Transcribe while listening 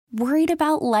Worried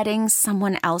about letting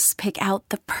someone else pick out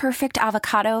the perfect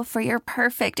avocado for your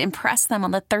perfect impress them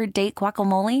on the third date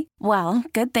guacamole? Well,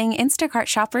 good thing Instacart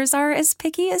shoppers are as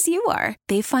picky as you are.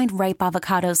 They find ripe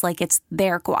avocados like it's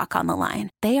their guac on the line.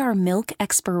 They are milk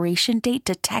expiration date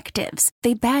detectives.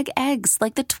 They bag eggs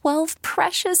like the 12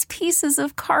 precious pieces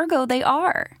of cargo they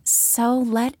are. So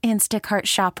let Instacart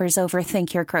shoppers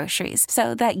overthink your groceries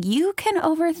so that you can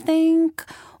overthink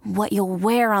what you'll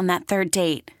wear on that third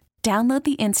date. Download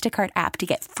the Instacart app to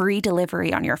get free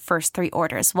delivery on your first 3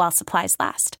 orders while supplies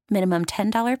last. Minimum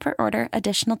 $10 per order.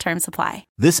 Additional terms apply.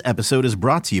 This episode is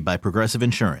brought to you by Progressive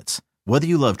Insurance. Whether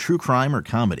you love true crime or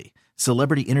comedy,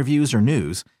 celebrity interviews or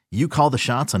news, you call the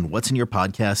shots on what's in your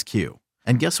podcast queue.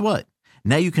 And guess what?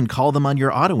 Now you can call them on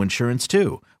your auto insurance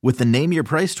too with the Name Your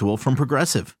Price tool from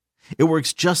Progressive. It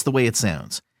works just the way it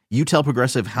sounds. You tell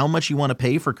Progressive how much you want to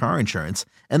pay for car insurance,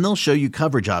 and they'll show you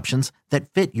coverage options that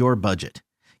fit your budget.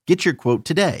 Get your quote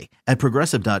today at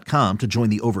Progressive.com to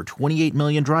join the over 28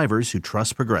 million drivers who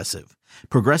trust Progressive.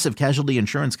 Progressive Casualty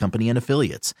Insurance Company and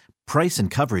Affiliates. Price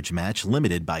and coverage match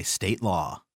limited by state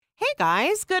law. Hey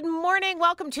guys, good morning.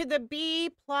 Welcome to the B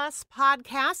Plus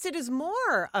podcast. It is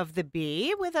more of the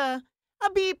B with a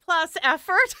B plus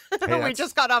effort. Hey, we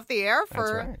just got off the air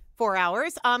for right. 4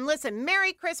 hours. Listen,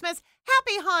 Merry Christmas.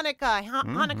 Happy Hanukkah.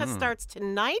 Hanukkah starts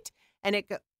tonight and it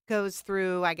goes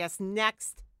through, I guess,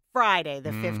 next Friday,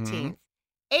 the 15th.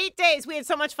 8 days. We had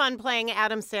so much fun playing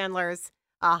Adam Sandler's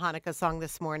Hanukkah song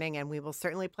this morning, and we will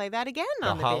certainly play that again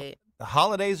on the beat. The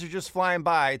holidays are just flying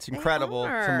by. It's incredible. They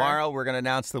are. Tomorrow, we're going to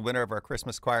announce the winner of our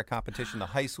Christmas choir competition, the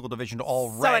high school division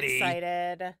already. So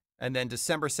excited. And then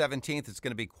December 17th, it's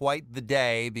going to be quite the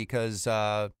day because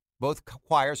both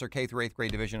choirs, our K through 8th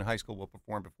grade division in high school, will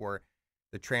perform before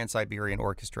the Trans-Siberian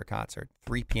Orchestra concert,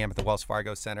 3 p.m. at the Wells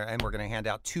Fargo Center, and we're going to hand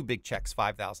out 2 big checks,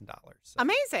 $5,000. So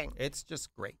amazing. it's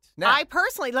just great. Now, I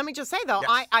personally, let me just say, though,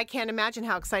 yes. I can't imagine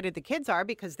how excited the kids are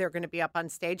because they're going to be up on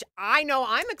stage. I know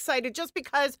I'm excited just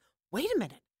because, wait a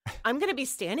minute, I'm going to be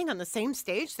standing on the same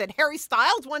stage that Harry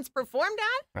Styles once performed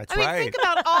at? That's I mean, right. think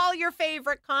about all your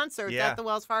favorite concerts Yeah. at the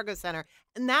Wells Fargo Center,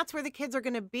 and that's where the kids are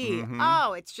going to be. Mhm.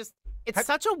 Oh, it's just, it's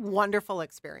such a wonderful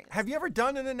experience. Have you ever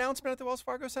done an announcement at the Wells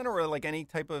Fargo Center or like any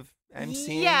type of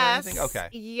MC Yes. or anything? Okay.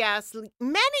 Yes.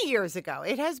 Many years ago.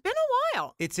 It has been a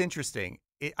while. It's interesting.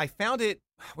 I found it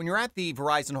when you're at the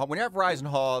Verizon Hall. When you're at Verizon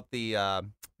Hall at the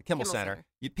Kimmel Center,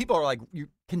 Center. people are like, you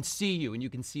can see you and you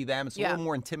can see them. It's a Yeah. little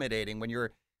more intimidating when you're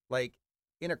like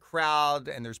in a crowd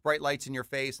and there's bright lights in your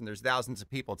face and there's thousands of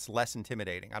people. It's less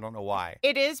intimidating. I don't know why.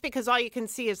 It is because all you can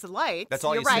see is the lights. That's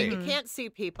all You're you right. see. You can't see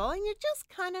people, and you just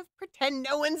kind of pretend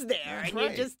no one's there, That's and right.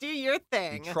 you just do your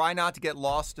thing. You try not to get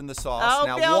lost in the sauce. Oh,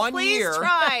 now, Bill, one please year,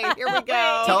 try. Here we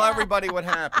go. tell everybody what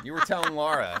happened. You were telling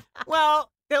Laura. Well,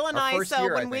 Bill and Our I, first so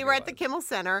year, I when we think were it at the was. Kimmel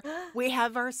Center, we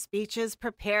have our speeches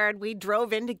prepared. We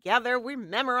drove in together. We're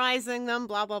memorizing them,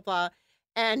 blah, blah, blah.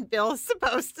 And Bill's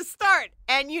supposed to start.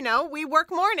 And, you know, we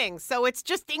work mornings, so it's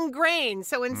just ingrained.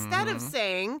 So instead of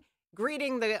saying,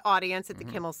 greeting the audience at the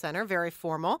Kimmel Center, very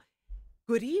formal,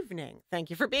 good evening. Thank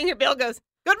you for being here. Bill goes,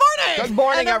 good morning. Good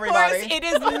morning, and of everybody. Course, it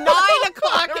is 9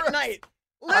 o'clock at night.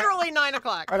 Literally 9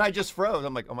 o'clock. And I just froze.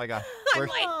 I'm like, oh my God. I'm Where's-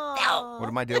 like, no. What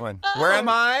am I doing? Where am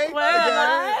I? Where am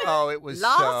I? Oh, it was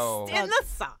Lost so in the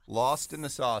sauce. lost in the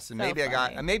sauce, and So maybe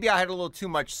funny. I had a little too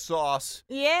much sauce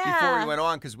Yeah. before we went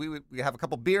on because we have a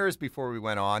couple beers before we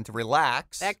went on to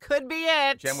relax. That could be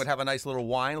it. Jen would have a nice little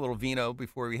wine, a little vino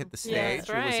before we hit the stage. Yeah, that's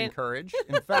It was right. encouraged.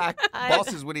 In fact,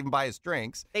 bosses would even buy us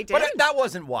drinks. They did? But that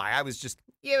wasn't why. I was just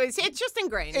It's just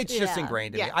ingrained. it's just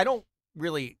ingrained in me. Yeah. I don't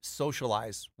really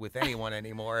socialize with anyone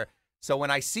anymore. So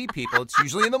when I see people, it's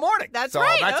usually in the morning. That's so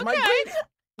right. That's my okay.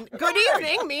 greeting. Good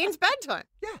evening means bedtime.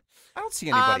 Yeah. I don't see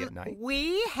anybody at night.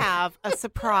 We have a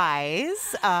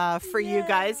surprise for you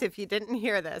guys if you didn't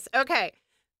hear this. Okay.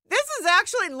 This is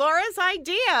actually Laura's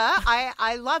idea.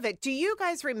 I love it. Do you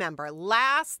guys remember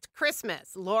last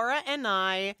Christmas, Laura and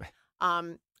I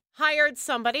hired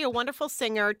somebody, a wonderful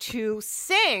singer, to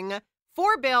sing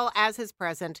for Bill as his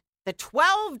present the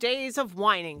 12 days of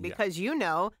whining because, you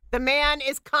know, the man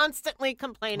is constantly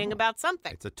complaining about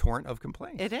something. It's a torrent of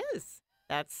complaints. It is.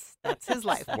 That's his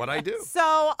life. What I do.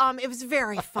 So it was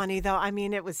very funny, though. I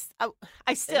mean, it was,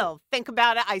 I still think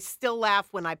about it. I still laugh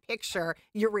when I picture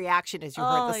your reaction as you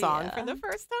heard the song for the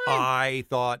first time. I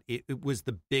thought it was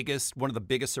one of the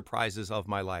biggest surprises of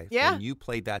my life. Yeah. When you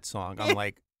played that song, I'm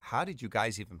like, how did you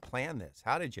guys even plan this?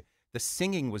 How did you? The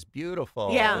singing was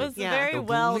beautiful. Yeah. It was Yeah. very The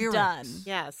well lyrics. done.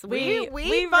 Yes. We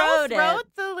We both wrote it,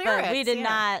 wrote the lyrics. but we did yeah.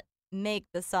 not make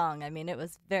the song. I mean, it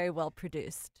was very well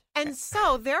produced. And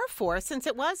so, therefore, since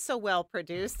it was so well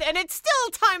produced, and it's still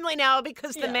timely now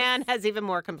because the man has even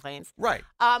more complaints. Right.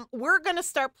 We're going to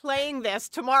start playing this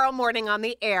tomorrow morning on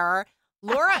the air.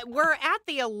 Laura, we're at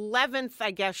the 11th,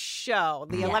 I guess, show,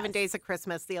 the 11 days of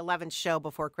Christmas, the 11th show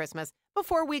before Christmas,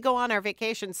 before we go on our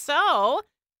vacation. So,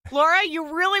 Laura,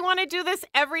 you really want to do this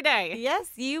every day?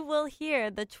 Yes, you will hear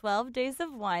the 12 Days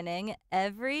of Whining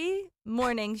every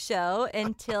morning show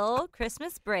until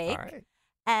Christmas break. All right.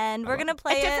 And we're going to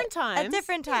play at at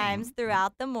different times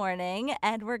throughout the morning.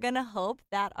 And we're going to hope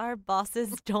that our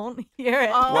bosses don't hear it.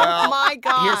 Oh, Well, my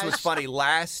gosh. Here's what's funny.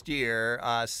 Last year,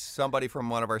 somebody from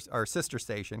one of our sister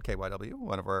station, KYW,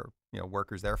 one of our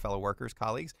workers there, fellow workers,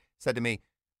 colleagues, said to me,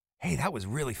 "Hey, that was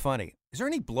really funny. Is there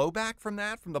any blowback from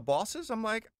that, from the bosses?" I'm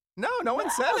like, no one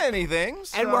said anything.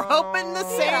 So... And we're hoping the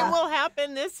same will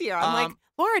happen this year. I'm like,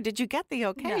 Laura, did you get the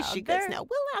okay? No, She goes, no,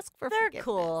 we'll ask for They're forgiveness.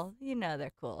 cool. You know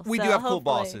they're cool. We So do have cool hopefully-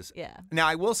 bosses. Yeah. Now,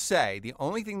 I will say the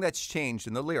only thing that's changed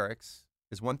in the lyrics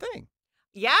is one thing.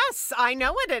 Yes, I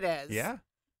know what it is. Yeah.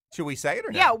 Should we say it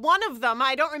or not? Yeah, one of them.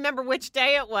 I don't remember which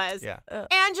day it was. Yeah.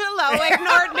 Angelo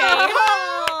ignored me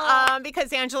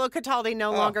because Angelo Cataldi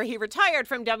no longer, he retired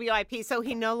from WIP, so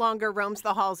he no longer roams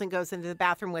the halls and goes into the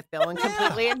bathroom with Bill and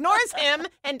completely ignores him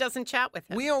and doesn't chat with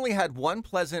him. We only had one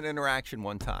pleasant interaction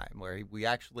one time where we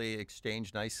actually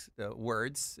exchanged nice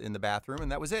words in the bathroom,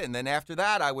 and that was it. And then after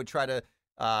that, I would try to,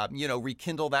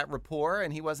 rekindle that rapport,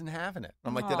 and he wasn't having it.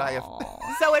 I'm like, did I have...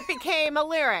 So it became a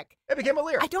lyric. It became a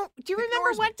lyric. Do you remember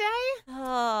Ignores me. what day?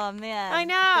 Oh, man. I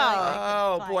know. I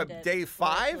Oh, boy, find it day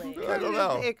 5? quickly. I don't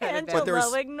know. It could have been. But there's-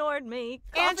 Angelo ignored me.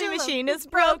 Coffee Angelo machine is is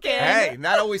broken. Hey,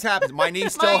 that always happens. My knee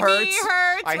still My hurts. knee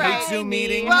hurts, I right. hate Zoom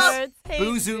meetings. Well,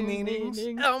 Boo Zoom meetings.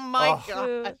 Oh, my Oh.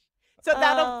 gosh. So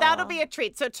that'll be a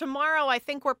treat. So tomorrow, I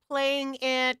think we're playing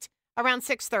it around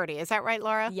 6:30. Is that right,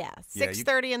 Laura? Yes. Yeah,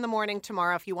 6:30 in the morning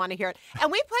tomorrow if you want to hear it.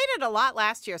 And we played it a lot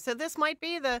last year, so this might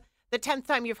be the 10th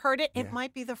time you've heard it. It Yeah.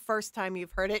 might be the first time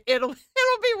you've heard it. It'll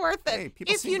be worth it Hey,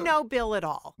 people if seem you to- know Bill at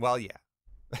all, Well, yeah.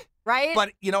 right?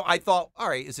 But, I thought, all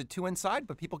right, is it too inside?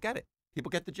 But people get it. People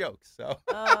get the jokes. So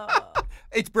Oh.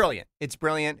 it's brilliant. It's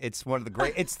brilliant. It's one of the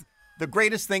great. It's the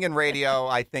greatest thing in radio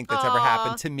I think that's ever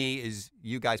happened to me is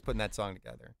you guys putting that song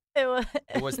together. It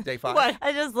was day 5. What?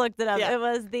 I just looked it up. Yeah. It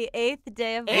was the 8th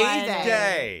day of Eighth whining.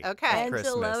 day. Okay.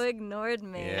 Christmas. Angelo ignored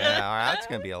me. Yeah, all right, that's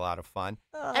going to be a lot of fun.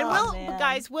 And Oh,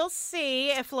 man. we'll see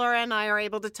if Laura and I are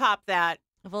able to top that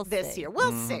We'll this see. year.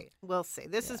 We'll Mhm. see. We'll see.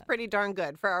 This is pretty darn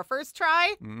good for our first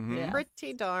try. Mhm. Yeah.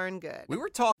 Pretty darn good. We were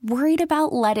talking. Worried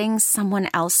about letting someone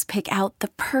else pick out the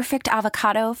perfect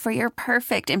avocado for your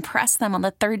perfect impress them on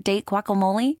the third date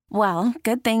guacamole? Well,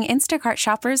 good thing Instacart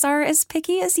shoppers are as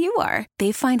picky as you are.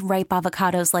 They find ripe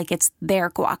avocados like it's their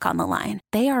guac on the line.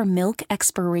 They are milk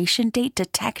expiration date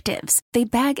detectives. They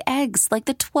bag eggs like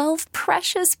the 12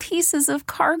 precious pieces of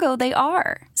cargo they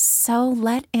are. So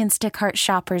let Instacart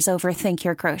shoppers overthink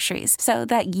your groceries so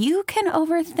that you can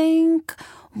overthink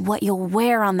what you'll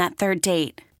wear on that third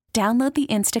date. Download the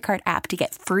Instacart app to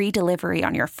get free delivery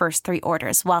on your first 3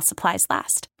 orders while supplies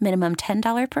last. Minimum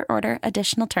 $10 per order.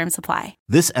 Additional terms apply.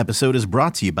 This episode is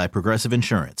brought to you by Progressive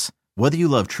Insurance. Whether you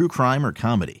love true crime or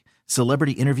comedy,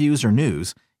 celebrity interviews or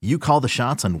news, you call the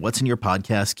shots on what's in your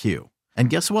podcast queue. And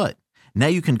guess what? Now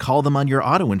you can call them on your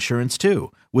auto insurance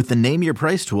too with the Name Your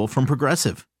Price tool from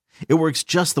Progressive. It works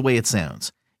just the way it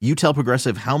sounds. You tell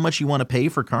Progressive how much you want to pay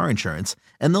for car insurance,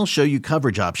 and they'll show you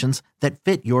coverage options that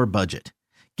fit your budget.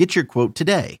 Get your quote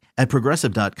today at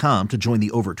Progressive.com to join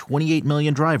the over 28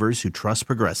 million drivers who trust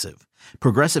Progressive.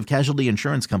 Progressive Casualty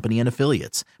Insurance Company and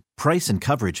Affiliates. Price and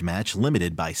coverage match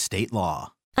limited by state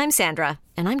law. I'm Sandra,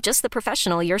 and I'm just the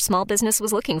professional your small business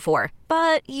was looking for.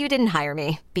 But you didn't hire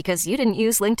me because you didn't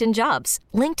use LinkedIn Jobs.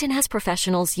 LinkedIn has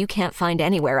professionals you can't find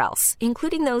anywhere else,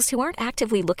 including those who aren't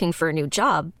actively looking for a new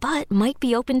job, but might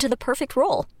be open to the perfect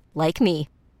role, like me.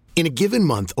 In a given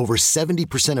month, over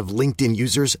 70% of LinkedIn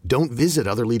users don't visit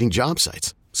other leading job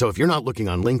sites. So if you're not looking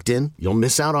on LinkedIn, you'll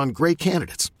miss out on great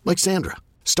candidates like Sandra.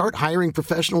 Start hiring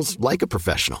professionals like a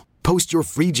professional. Post your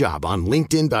free job on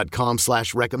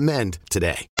linkedin.com/recommend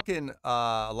today. Talking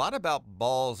a lot about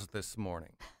balls this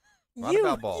morning. A lot You,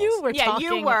 about balls. you were Yeah, talking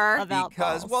you were. about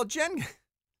because, balls.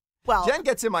 well, Jen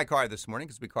gets in my car this morning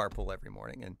because we carpool every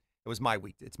morning, and it was my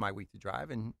week. It's my week to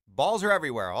drive, and balls are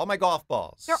everywhere. All my golf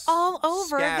balls. They're all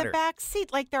over the scattered. back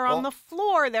seat, like they're on Well, the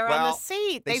floor. They're on the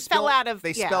seat. They fell out of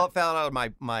fell out of my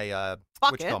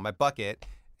Bucket. my bucket.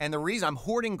 And the reason I'm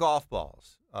hoarding golf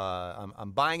balls,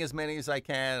 I'm buying as many as I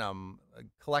can. I'm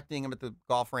collecting them at the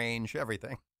golf range,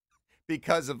 everything,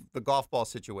 because of the golf ball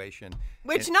situation.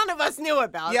 which none of us knew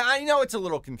about. Yeah, I know it's a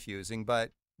little confusing,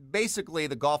 but basically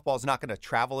the golf ball is not going to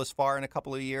travel as far in a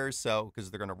couple of years, so because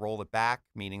they're going to roll it back,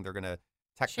 meaning they're going to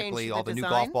technically all the new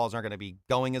golf balls aren't going to be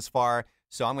going as far.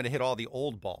 So I'm going to hit all the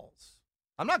old balls.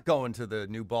 I'm not going to the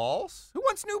new balls. Who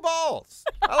wants new balls?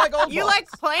 I like old balls. You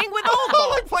like playing with old balls? I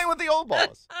like playing with the old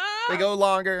balls. They go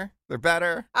longer. They're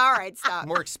better. All right, stop.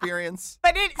 More experience.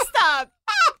 But stop.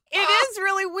 It is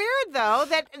really weird, though,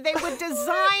 that they would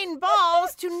design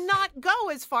balls to not go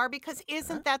as far because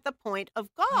isn't that the point of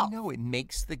golf? No, it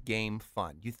makes the game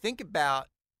fun. You think about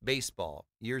baseball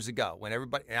years ago when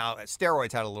everybody, now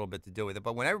steroids had a little bit to do with it,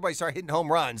 but when everybody started hitting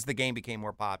home runs, the game became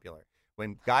more popular.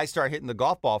 When guys start hitting the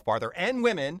golf ball farther, and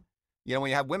women, when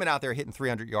you have women out there hitting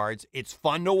 300 yards, it's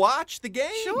fun to watch the game.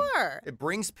 Sure. It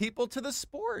brings people to the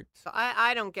sport. So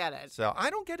I don't get it. So I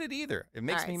don't get it either. It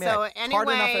makes me mad. So It's anyway, hard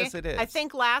enough as it is. I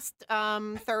think last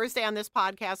Thursday on this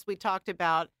podcast, we talked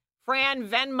about Fran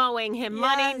Venmoing him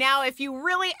money. Now, if you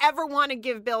really ever want to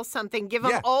give Bill something, give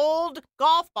him old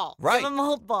golf balls. Right. Give him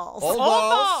old balls. Old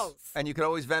balls. And you can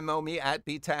always Venmo me at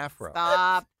BTafro.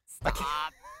 Stop.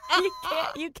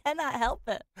 You cannot help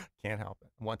it. Can't help it.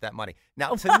 I want that money.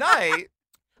 Now, tonight.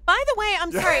 By the way,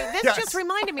 I'm sorry. This Yes. just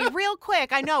reminded me real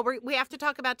quick. I know we have to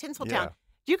talk about Tinseltown. Yeah.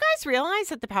 Do you guys realize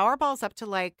that the Powerball's up to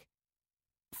like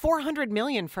 $400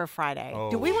 million for Friday?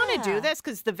 Do we want to do this?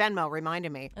 Because the Venmo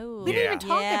reminded me. Ooh. We didn't even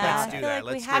talk about Let's it. do that.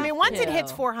 Let's do I mean, once it to.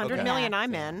 hits $400 million, Okay.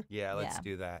 I'm in. Yeah, let's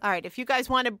do that. All right. If you guys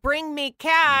want to bring me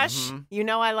cash, you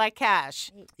know I like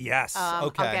cash. Yes.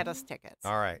 Okay. I'll get us tickets.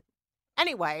 All right.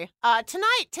 Anyway,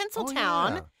 tonight,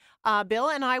 Tinseltown, Bill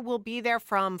and I will be there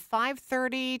from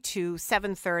 5:30 to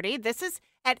 7:30. This is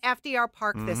at FDR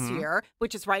Park this year,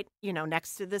 which is right,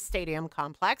 next to the stadium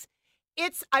complex.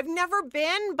 I've never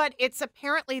been, but it's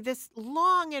apparently this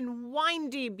long and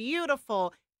windy,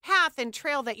 beautiful path and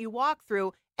trail that you walk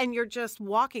through, and you're just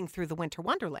walking through the Winter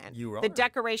Wonderland. You are. The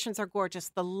decorations are gorgeous,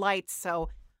 the lights, so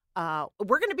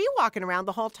we're going to be walking around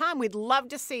the whole time. We'd love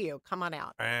to see you. Come on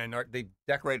out. And they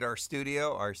decorated our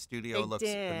studio. Our studio looks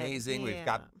amazing. We've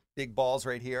got big balls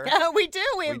right here. We do.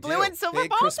 We have blue and silver big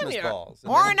balls Christmas in here. balls.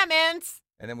 Ornaments.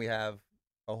 And then we have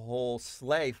a whole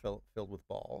sleigh filled with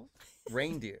balls,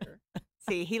 reindeer.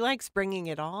 See, he likes bringing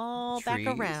it all trees.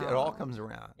 back around. It all comes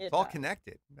around. It's all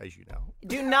connected, as you know.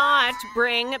 Do not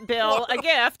bring Bill a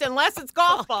gift unless it's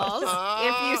golf balls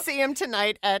if you see him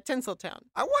tonight at Tinseltown.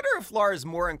 I wonder if Laura's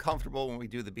more uncomfortable when we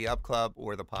do the Be Up Club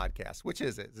or the podcast. Which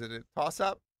is it? Is it a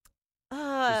toss-up?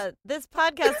 This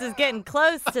podcast is getting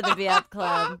close to the Be Up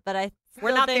Club, but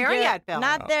we're not there yet, Bill.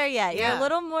 Not there yet. Yeah. You're a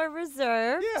little more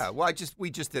reserved. Yeah. Well,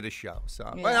 we just did a show,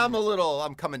 so but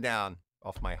I'm coming down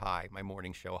off my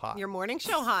morning show high. Your morning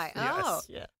show high. Yes. Oh.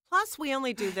 Yeah. Plus, we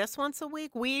only do this once a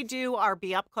week. We do our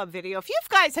Be Up Club video. If you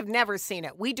guys have never seen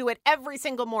it, we do it every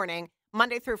single morning,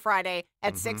 Monday through Friday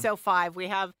at 6:05. We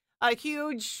have a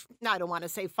huge, I don't want to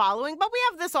say following, but we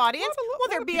have this audience. Well,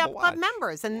 they're Be Up Club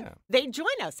members, and they join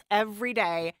us every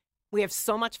day. We have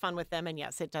so much fun with them, and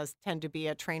yes, it does tend to be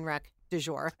a train wreck du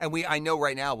jour. And I know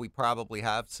right now we probably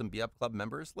have some Be Up Club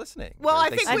members listening. Well, I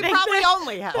think we probably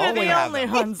only have. They're the only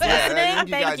ones listening. Yeah,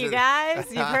 Thank you guys.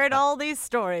 You've heard all these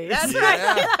stories. That's right.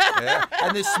 Yeah.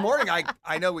 And this morning,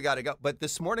 I know we got to go, but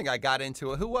this morning I got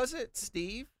into who was it?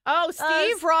 Steve? Oh,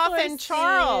 Steve Roth and Steve.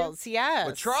 Charles. Yes.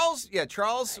 Well, Charles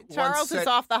Charles is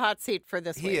off the hot seat for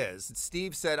this week. He is.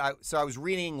 Steve said, I was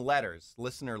reading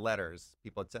listener letters.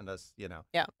 People had sent us,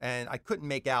 Yeah. And I couldn't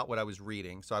make out what I was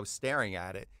reading, so I was staring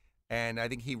at it. And I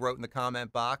think he wrote in the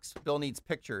comment box, Bill needs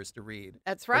pictures to read.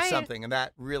 That's right. Or something. And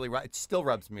that really, it still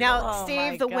rubs me Now, wrong.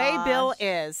 Steve, the way Bill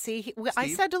is, see,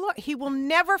 I said to Laura, he will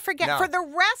never forget for the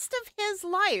rest of his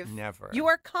life. Never.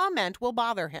 Your comment will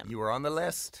bother him. You were on the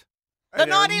list. The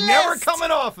and naughty you're never list.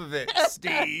 coming off of it,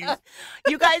 Steve.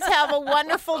 You guys have a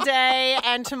wonderful day,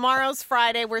 and tomorrow's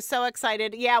Friday. We're so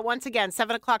excited. Yeah, once again,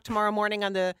 7 o'clock tomorrow morning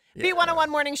on the B101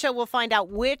 Morning Show, we'll find out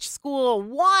which school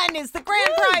is the grand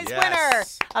prize winner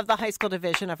of the high school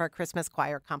division of our Christmas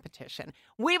choir competition.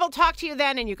 We will talk to you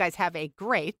then, and you guys have a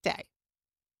great day.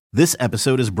 This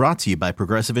episode is brought to you by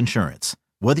Progressive Insurance.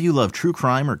 Whether you love true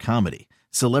crime or comedy,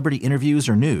 celebrity interviews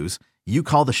or news, you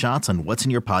call the shots on what's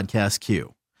in your podcast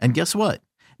queue. And guess what?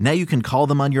 Now you can call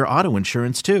them on your auto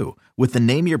insurance too with the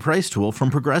Name Your Price tool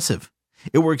from Progressive.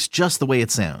 It works just the way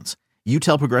it sounds. You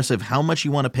tell Progressive how much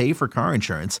you want to pay for car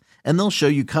insurance, and they'll show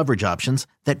you coverage options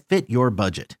that fit your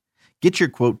budget. Get your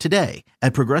quote today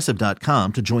at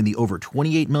Progressive.com to join the over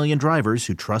 28 million drivers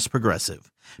who trust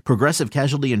Progressive. Progressive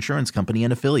Casualty Insurance Company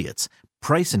and Affiliates.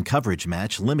 Price and coverage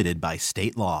match limited by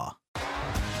state law.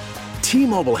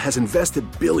 T-Mobile has invested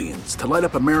billions to light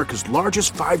up America's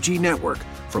largest 5G network,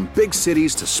 from big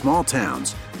cities to small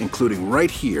towns, including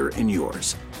right here in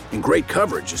yours. And great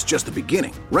coverage is just the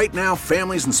beginning. Right now,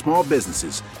 families and small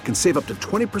businesses can save up to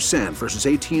 20% versus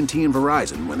AT&T and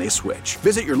Verizon when they switch.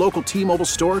 Visit your local T-Mobile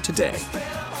store today.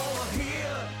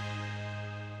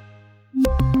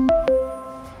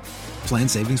 Plan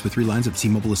savings with 3 lines of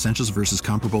T-Mobile Essentials versus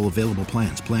comparable available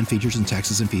plans. Plan features and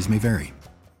taxes and fees may vary.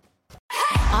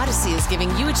 Odyssey is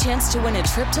giving you a chance to win a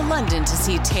trip to London to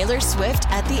see Taylor Swift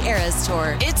at the Eras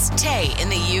Tour. It's Tay in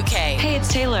the UK. Hey,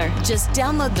 it's Taylor. Just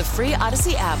download the free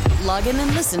Odyssey app, log in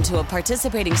and listen to a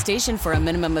participating station for a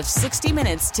minimum of 60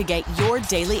 minutes to get your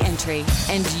daily entry.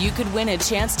 And you could win a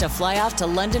chance to fly off to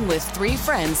London with 3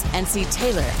 friends and see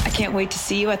Taylor. I can't wait to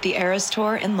see you at the Eras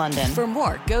Tour in London. For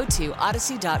more, go to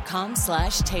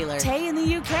odyssey.com/Taylor. Tay in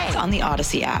the UK. It's on the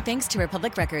Odyssey app. Thanks to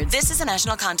Republic Records. This is a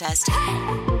national contest.